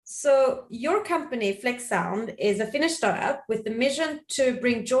So your company, FLEXOUND, is a Finnish startup with the mission to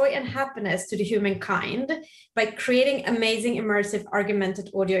bring joy and happiness to the humankind by creating amazing immersive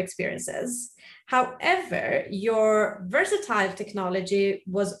augmented audio experiences. However, your versatile technology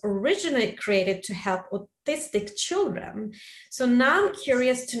was originally created to help autistic children. So now I'm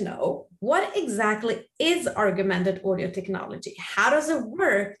curious to know, what exactly is augmented audio technology? How does it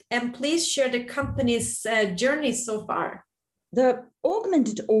work? And please share the company's journey so far. The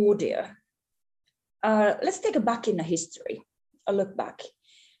augmented audio, let's take a back in the history, a look back.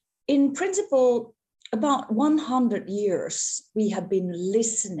 In principle, about 100 years, we have been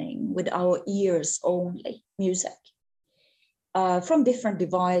listening with our ears only, music, from different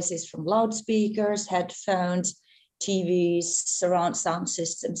devices, from loudspeakers, headphones, TVs, surround sound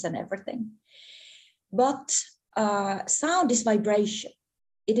systems, and everything. But sound is vibration.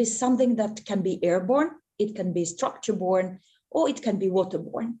 It is something that can be airborne, it can be structure-borne, or it can be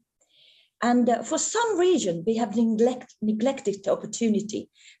waterborne. And for some reason, we have neglected the opportunity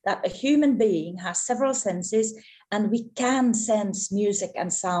that a human being has several senses, and we can sense music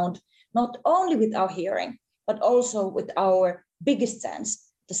and sound, not only with our hearing, but also with our biggest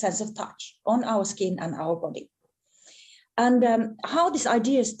sense, the sense of touch on our skin and our body. And how this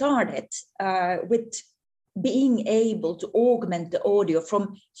idea started with being able to augment the audio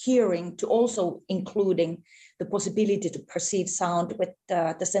from hearing to also including the possibility to perceive sound with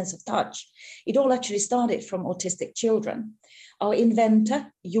the sense of touch. It all actually started from autistic children. Our inventor,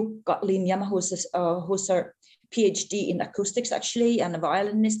 Jukka Linjama, who's a PhD in acoustics actually, and a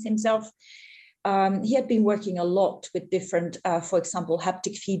violinist himself, he had been working a lot with different, for example,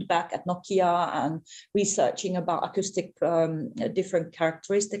 haptic feedback at Nokia and researching about acoustic different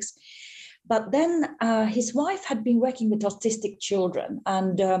characteristics. But then his wife had been working with autistic children,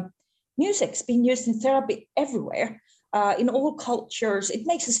 and music's been used in therapy everywhere, in all cultures. It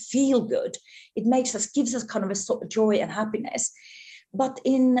makes us feel good. It gives us kind of a sort of joy and happiness. But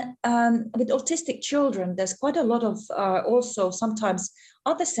with autistic children, there's quite a lot of also sometimes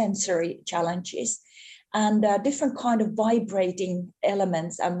other sensory challenges, and different kind of vibrating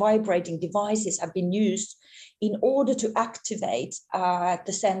elements and vibrating devices have been used in order to activate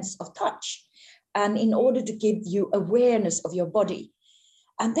the sense of touch and in order to give you awareness of your body.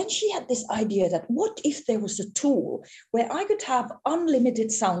 And then she had this idea that what if there was a tool where I could have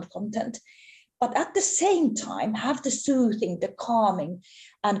unlimited sound content, but at the same time have the soothing, the calming,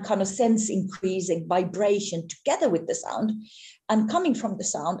 and kind of sense increasing vibration together with the sound and coming from the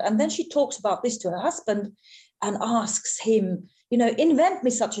sound. And then she talks about this to her husband and asks him, invent me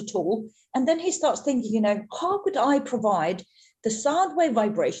such a tool. And then he starts thinking, how could I provide the sound wave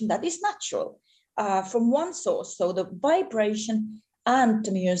vibration that is natural from one source? So the vibration and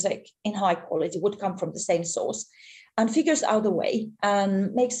the music in high quality would come from the same source, and figures out a way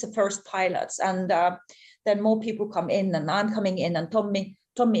and makes the first pilots. And then more people come in, and I'm coming in, and Tommi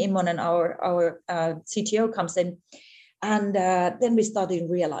Immonen, our CTO, comes in. And then we started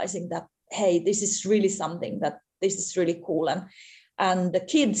realizing that, hey, this is really something this is really cool. And the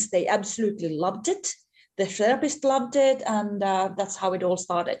kids, they absolutely loved it. The therapist loved it. And that's how it all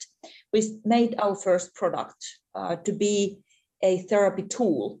started. We made our first product to be a therapy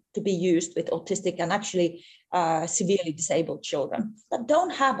tool to be used with autistic and actually severely disabled children that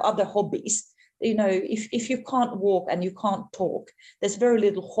don't have other hobbies. If you can't walk and you can't talk, there's very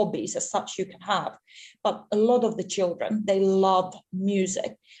little hobbies as such you can have. But a lot of the children, they love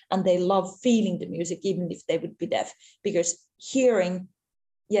music and they love feeling the music, even if they would be deaf, because hearing,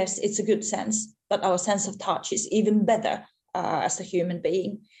 yes, it's a good sense, but our sense of touch is even better as a human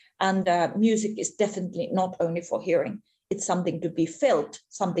being. And music is definitely not only for hearing. It's something to be felt,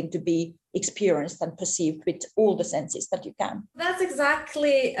 something to be experienced and perceived with all the senses that you can.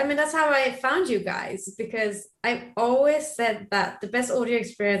 That's how I found you guys, because I've always said that the best audio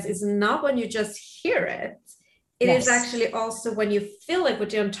experience is not when you just hear it. It is actually also when you feel it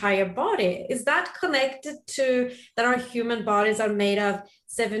with your entire body. Is that connected to that our human bodies are made of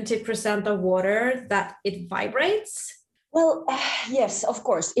 70% of water, that it vibrates? Well, yes, of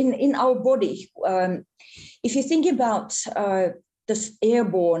course. In our body, if you think about the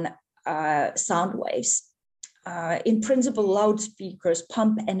airborne sound waves, in principle, loudspeakers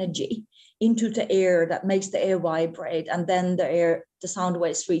pump energy into the air that makes the air vibrate, and then the sound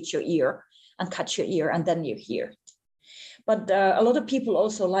waves reach your ear and catch your ear, and then you hear it. But a lot of people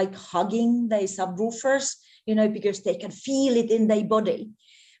also like hugging their subwoofers, because they can feel it in their body.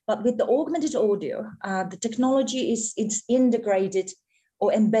 But with the augmented audio, the technology it's integrated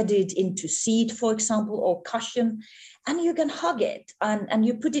or embedded into seat, for example, or cushion, and you can hug it and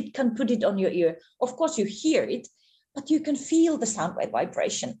you can put it on your ear. Of course, you hear it, but you can feel the sound wave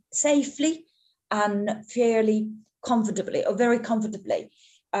vibration safely and fairly comfortably, or very comfortably.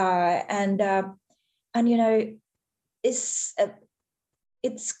 And you know, it's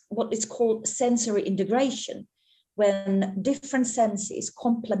what is called sensory integration, when different senses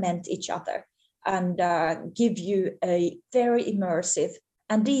complement each other and give you a very immersive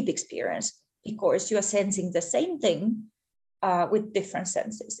and deep experience, because you are sensing the same thing with different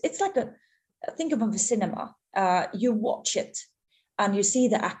senses. It's like think of a cinema. You watch it and you see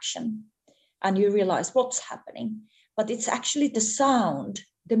the action and you realize what's happening, but it's actually the sound,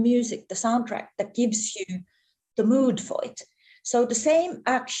 the music, the soundtrack that gives you the mood for it. So the same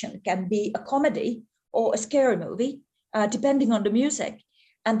action can be a comedy or a scary movie, depending on the music.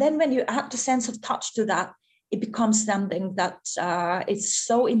 And then when you add the sense of touch to that, it becomes something that is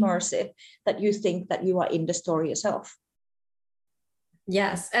so immersive that you think that you are in the story yourself.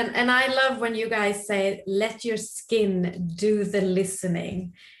 Yes, and I love when you guys say, let your skin do the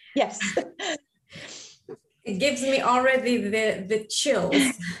listening. Yes. It gives me already the chills.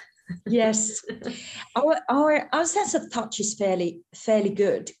 Yes, our sense of touch is fairly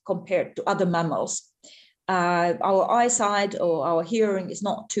good compared to other mammals. Our eyesight or our hearing is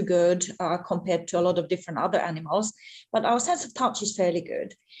not too good compared to a lot of different other animals, but our sense of touch is fairly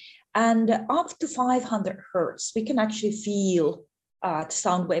good. And up to 500 hertz, we can actually feel the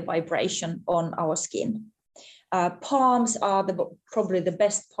sound wave vibration on our skin. Palms are probably the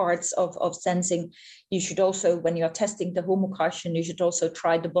best parts of sensing. You should also, when you're testing the homocussion, you should also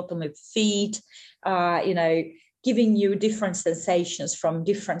try the bottom of feet, giving you different sensations from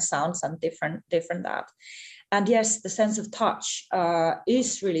different sounds and different that. And yes, the sense of touch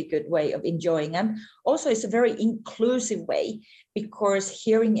is really good way of enjoying. And also it's a very inclusive way, because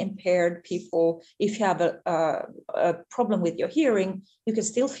hearing impaired people, if you have a problem with your hearing, you can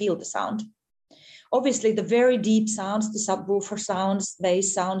still feel the sound. Obviously, the very deep sounds, the subwoofer sounds,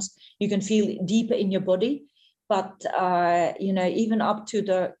 bass sounds, you can feel deeper in your body. But, even up to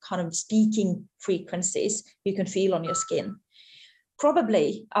the kind of speaking frequencies, you can feel on your skin.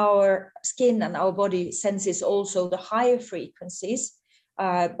 Probably our skin and our body senses also the higher frequencies,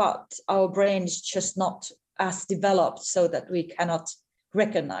 but our brain is just not as developed so that we cannot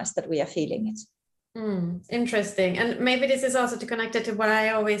recognize that we are feeling it. Interesting. And maybe this is also to connect it to what I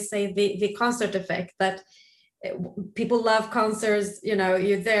always say, the concert effect, that people love concerts,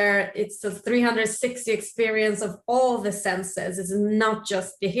 you're there, it's a 360 experience of all the senses. It's not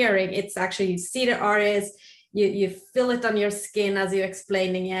just the hearing, it's actually, you see the artist, you feel it on your skin as you're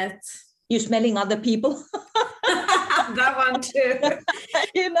explaining it. You're smelling other people. That one too.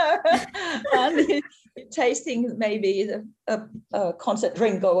 And you're tasting maybe a concert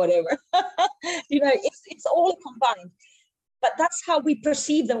drink or whatever. It's all combined. But that's how we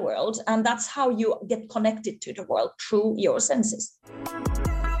perceive the world, and that's how you get connected to the world, through your senses.